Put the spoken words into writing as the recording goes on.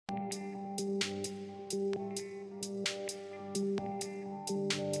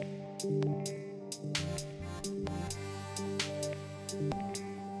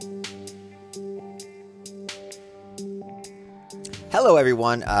Hello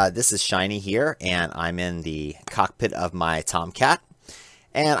everyone, this is Shiny here, and I'm in the cockpit of my Tomcat,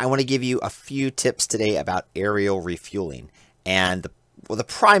 and I want to give you a few tips today about aerial refueling. And the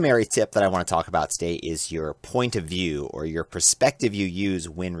primary tip that I want to talk about today is your point of view, or your perspective you use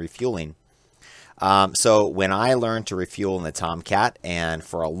when refueling. So when I learned to refuel in the Tomcat, and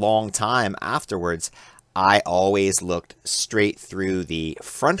for a long time afterwards, I always looked straight through the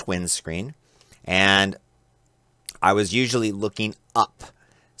front windscreen, and I was usually looking up.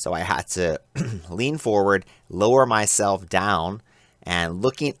 So I had to lean forward, lower myself down, and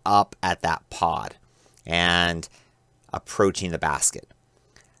looking up at that pod and approaching the basket.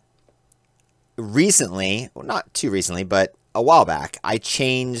 Recently, well, not too recently, but a while back, I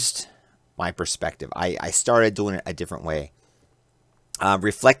changed my perspective. I started doing it a different way.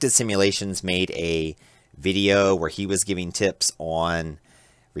 Reflected Simulations made a video where he was giving tips on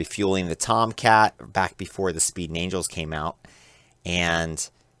refueling the Tomcat back before the Speed Angels came out, and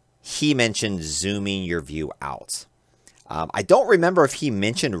he mentioned zooming your view out. I don't remember if he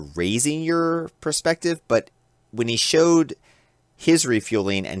mentioned raising your perspective, but when he showed his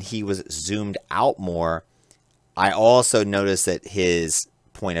refueling and he was zoomed out more, I also noticed that his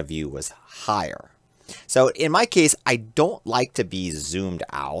point of view was higher. So in my case, I don't like to be zoomed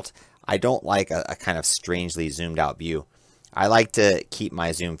out. I don't like a kind of strangely zoomed out view. I like to keep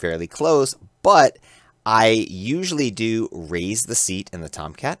my zoom fairly close, but I usually do raise the seat in the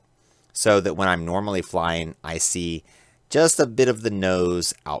Tomcat so that when I'm normally flying, I see just a bit of the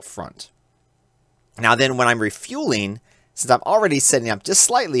nose out front. Now then, when I'm refueling, since I'm already setting up just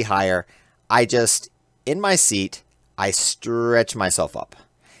slightly higher, I just, in my seat, I stretch myself up.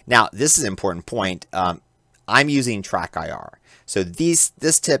 Now, this is an important point. I'm using Track IR. So this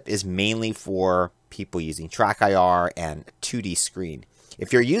tip is mainly for people using Track IR and 2D screen.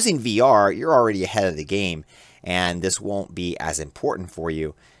 If you're using VR, you're already ahead of the game, and this won't be as important for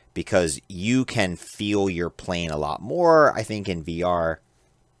you because you can feel your plane a lot more. I think in VR,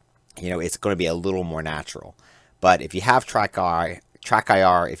 it's going to be a little more natural. But if you have Track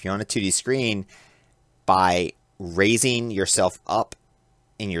IR, if you're on a 2D screen, by raising yourself up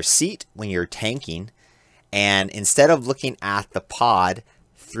in your seat when you're tanking, and instead of looking at the pod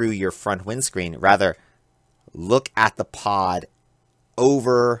through your front windscreen, rather look at the pod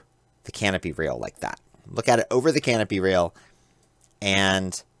over the canopy rail like that. Look at it over the canopy rail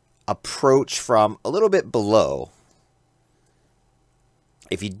and approach from a little bit below.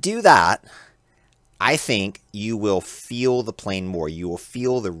 If you do that, I think you will feel the plane more. You will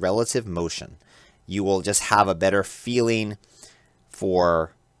feel the relative motion. You will just have a better feeling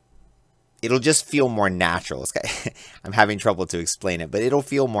for... It'll just feel more natural. I'm having trouble to explain it, but it'll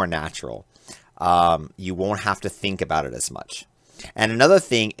feel more natural. You won't have to think about it as much. And another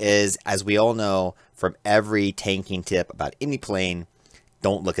thing is, as we all know from every tanking tip about any plane,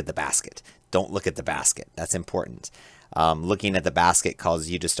 don't look at the basket. Don't look at the basket. That's important. Looking at the basket causes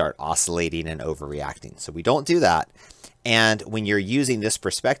you to start oscillating and overreacting. So we don't do that. And when you're using this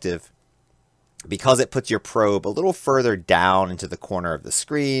perspective, because it puts your probe a little further down into the corner of the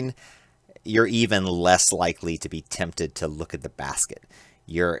screen, you're even less likely to be tempted to look at the basket.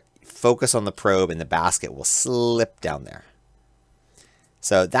 Your focus on the probe and the basket will slip down there.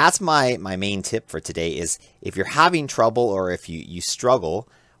 So that's my main tip for today is if you're having trouble or if you struggle,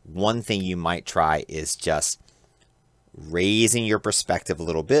 one thing you might try is just raising your perspective a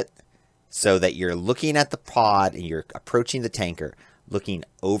little bit so that you're looking at the pod and you're approaching the tanker, looking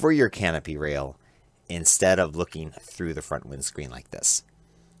over your canopy rail instead of looking through the front windscreen like this.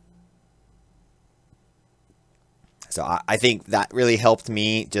 So I think that really helped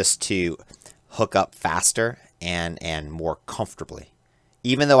me just to hook up faster and more comfortably.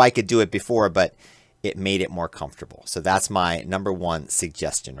 Even though I could do it before, but it made it more comfortable. So that's my #1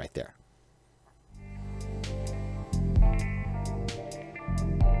 suggestion right there.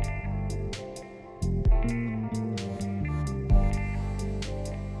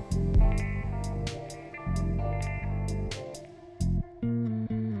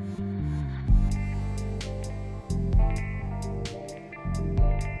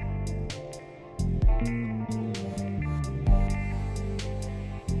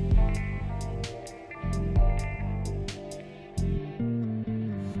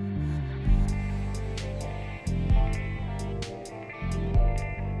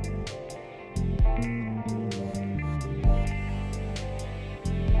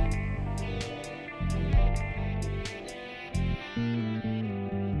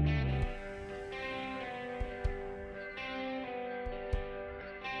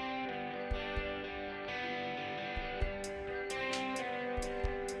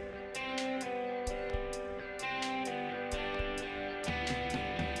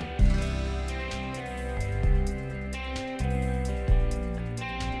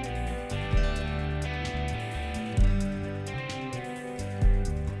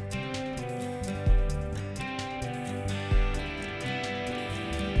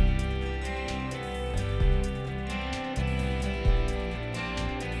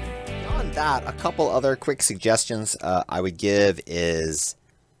 than that, a couple other quick suggestions I would give is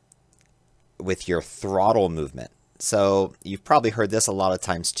with your throttle movement. So you've probably heard this a lot of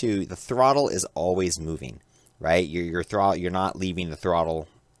times too. The throttle is always moving, right? Your throttle, you're not leaving the throttle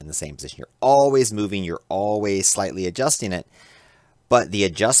in the same position. You're always moving. You're always slightly adjusting it, but the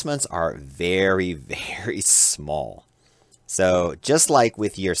adjustments are very, very small. So just like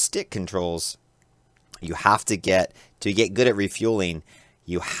with your stick controls, you have to get good at refueling.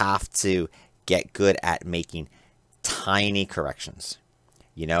 You have to get good at making tiny corrections.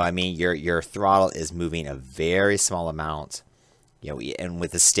 You know, I mean, your throttle is moving a very small amount, you know, and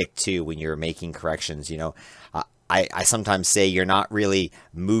with the stick too, when you're making corrections, you know, I sometimes say you're not really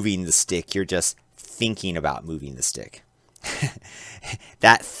moving the stick, you're just thinking about moving the stick.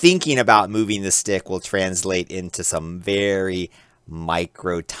 That thinking about moving the stick will translate into some very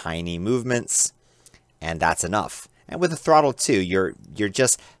micro tiny movements, and that's enough. And with the throttle too, you're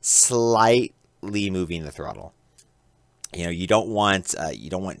just slightly moving the throttle. You know, you don't want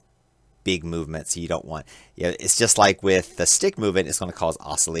big movements. You don't want, you know, it's just like with the stick movement, it's going to cause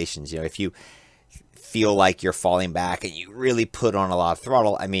oscillations. You know, if you feel like you're falling back and you really put on a lot of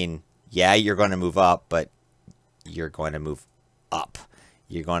throttle, I mean, yeah, you're going to move up, but you're going to move up.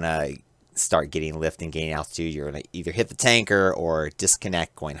 You're going to start getting lift and gaining altitude. You're going to either hit the tanker or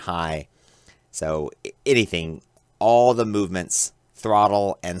disconnect going high. So anything, all the movements,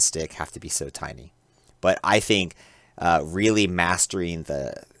 throttle and stick, have to be so tiny. But I think really mastering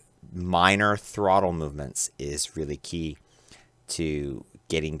the minor throttle movements is really key to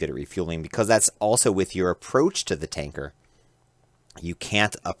getting good at refueling, because that's also with your approach to the tanker. You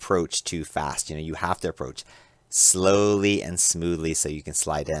can't approach too fast. You know, you have to approach slowly and smoothly so you can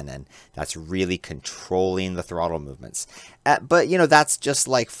slide in, and that's really controlling the throttle movements. But you know, that's just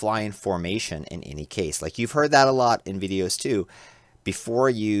like flying formation in any case. Like you've heard that a lot in videos too. Before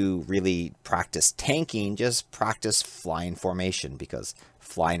you really practice tanking, just practice flying formation, because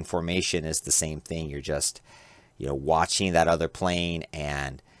flying formation is the same thing. You're just, you know, watching that other plane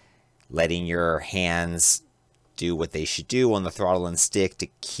and letting your hands do what they should do on the throttle and stick to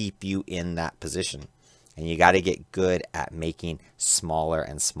keep you in that position. And you got to get good at making smaller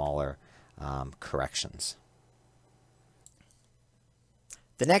and smaller corrections.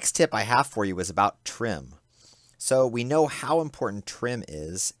 The next tip I have for you is about trim. So we know how important trim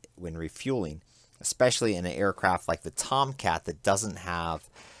is when refueling, especially in an aircraft like the Tomcat that doesn't have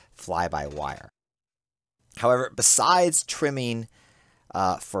fly-by-wire. However, besides trimming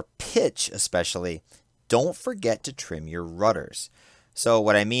for pitch especially, don't forget to trim your rudders. So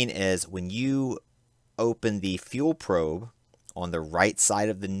what I mean is, when you open the fuel probe on the right side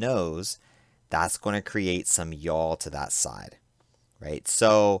of the nose, that's going to create some yaw to that side, right?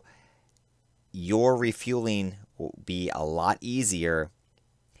 So your refueling will be a lot easier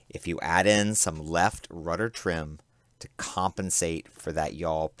if you add in some left rudder trim to compensate for that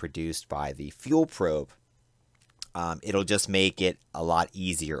yaw produced by the fuel probe. It'll just make it a lot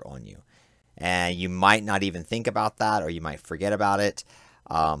easier on you. And you might not even think about that, or you might forget about it.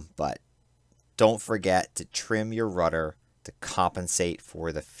 But don't forget to trim your rudder to compensate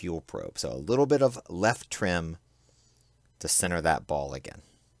for the fuel probe. So a little bit of left trim to center that ball again.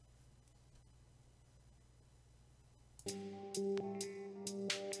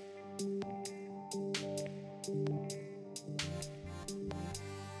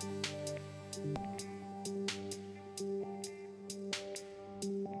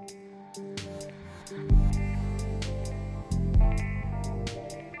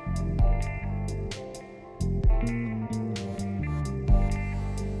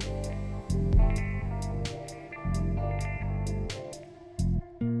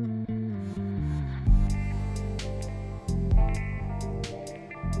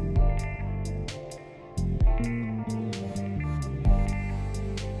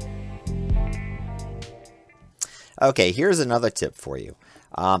 Okay, here's another tip for you.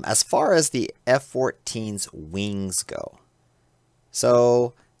 As far as the F-14's wings go.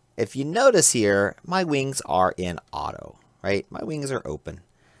 So if you notice here, my wings are in auto, right? My wings are open.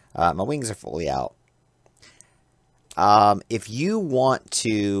 My wings are fully out. If you want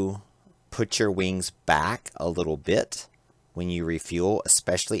to put your wings back a little bit when you refuel,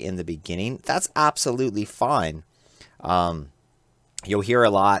 especially in the beginning, that's absolutely fine. You'll hear a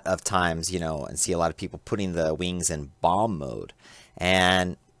lot of times, you know, and see a lot of people putting the wings in bomb mode.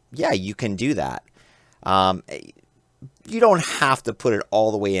 And yeah, you can do that. You don't have to put it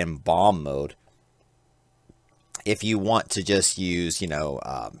all the way in bomb mode. If you want to just use, you know,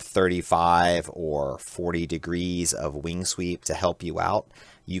 35 or 40 degrees of wing sweep to help you out,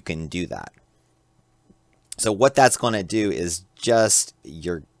 you can do that. So what that's going to do is just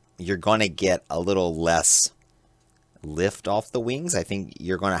you're going to get a little less lift off the wings. I think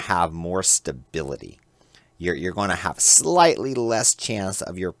you're going to have more stability. You're going to have slightly less chance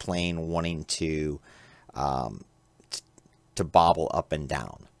of your plane wanting to bobble up and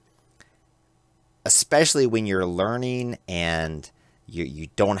down, especially when you're learning and you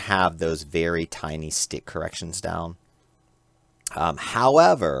don't have those very tiny stick corrections down.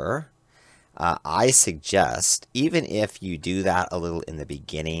 However, I suggest, even if you do that a little in the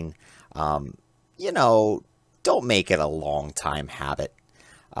beginning, you know, don't make it a long time habit.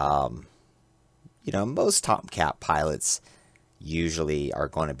 You know, most Tomcat pilots usually are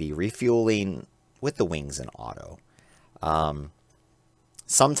going to be refueling with the wings in auto.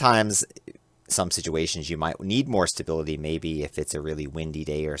 Sometimes, some situations you might need more stability, maybe if it's a really windy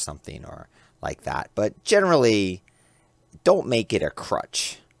day or something or like that. But generally, don't make it a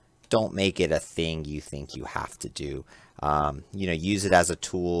crutch. Don't make it a thing you think you have to do. You know, use it as a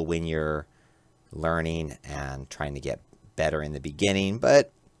tool when you're learning and trying to get better in the beginning.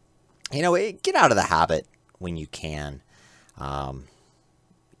 But, you know, get out of the habit when you can.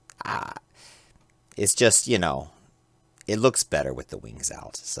 It's just, you know, it looks better with the wings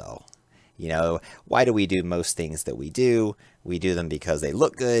out. So, you know, why do we do most things that we do? We do them because they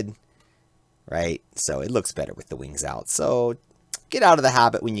look good, right? So it looks better with the wings out. So get out of the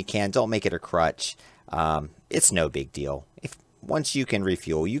habit when you can. Don't make it a crutch. It's no big deal. Once you can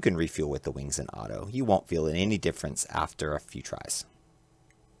refuel with the wings in auto. You won't feel any difference after a few tries.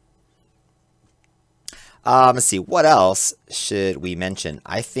 Let's see, what else should we mention?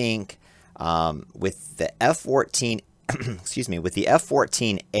 I think with the F-14, excuse me, with the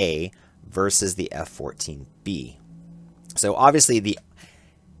F-14A versus the F-14B. So obviously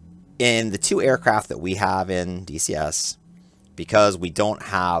in the two aircraft that we have in DCS, because we don't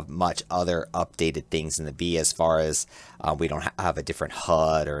have much other updated things in the B as far as we don't have a different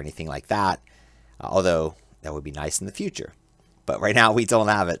HUD or anything like that, although that would be nice in the future. But right now we don't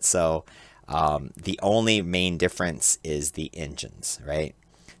have it, so the only main difference is the engines, right?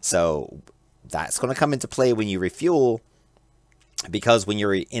 So that's going to come into play when you refuel, because when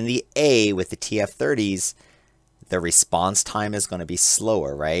you're in the A with the TF-30s, the response time is going to be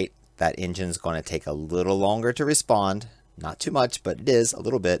slower, right? That engine's going to take a little longer to respond. Not too much, but it is a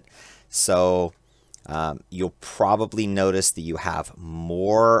little bit. So you'll probably notice that you have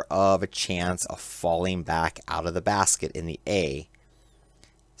more of a chance of falling back out of the basket in the A.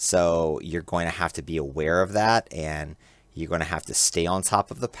 So you're going to have to be aware of that, and you're going to have to stay on top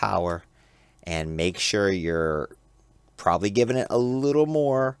of the power and make sure you're probably giving it a little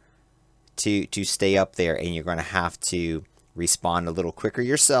more to stay up there, and you're going to have to respond a little quicker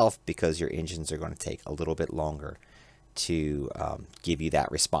yourself because your engines are going to take a little bit longer to give you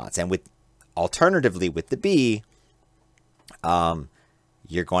that response. And alternatively with the B,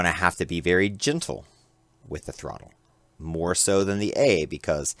 you're going to have to be very gentle with the throttle, more so than the A,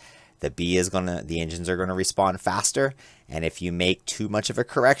 because the B the engines are going to respond faster, and if you make too much of a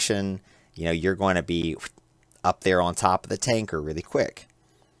correction, you know, you're going to be up there on top of the tanker really quick.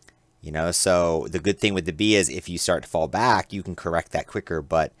 You know, so the good thing with the B is if you start to fall back, you can correct that quicker,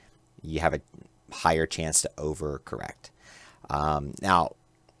 but you have a higher chance to overcorrect. Now,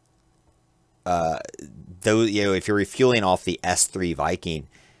 though, you know, if you're refueling off the S3 Viking,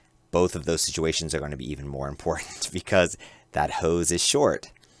 both of those situations are going to be even more important because that hose is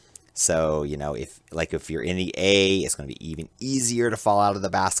short. So, you know, if you're in the A, it's going to be even easier to fall out of the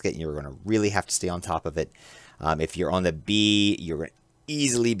basket, and you're going to really have to stay on top of it. If you're on the B, you're going to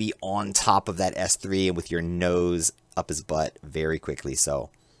easily be on top of that S3 and with your nose up his butt very quickly. So,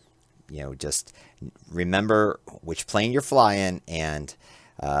 you know, just remember which plane you're flying and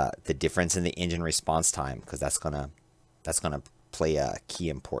the difference in the engine response time, because that's gonna play a key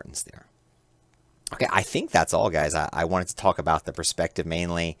importance there. Okay, I think that's all, guys. I wanted to talk about the perspective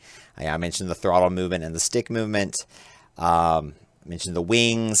mainly. I mentioned the throttle movement and the stick movement. Mentioned the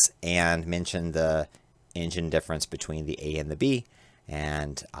wings and mentioned the engine difference between the A and the B.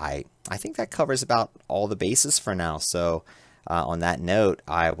 And I think that covers about all the bases for now. So on that note,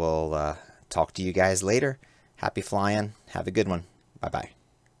 I will talk to you guys later. Happy flying. Have a good one. Bye-bye.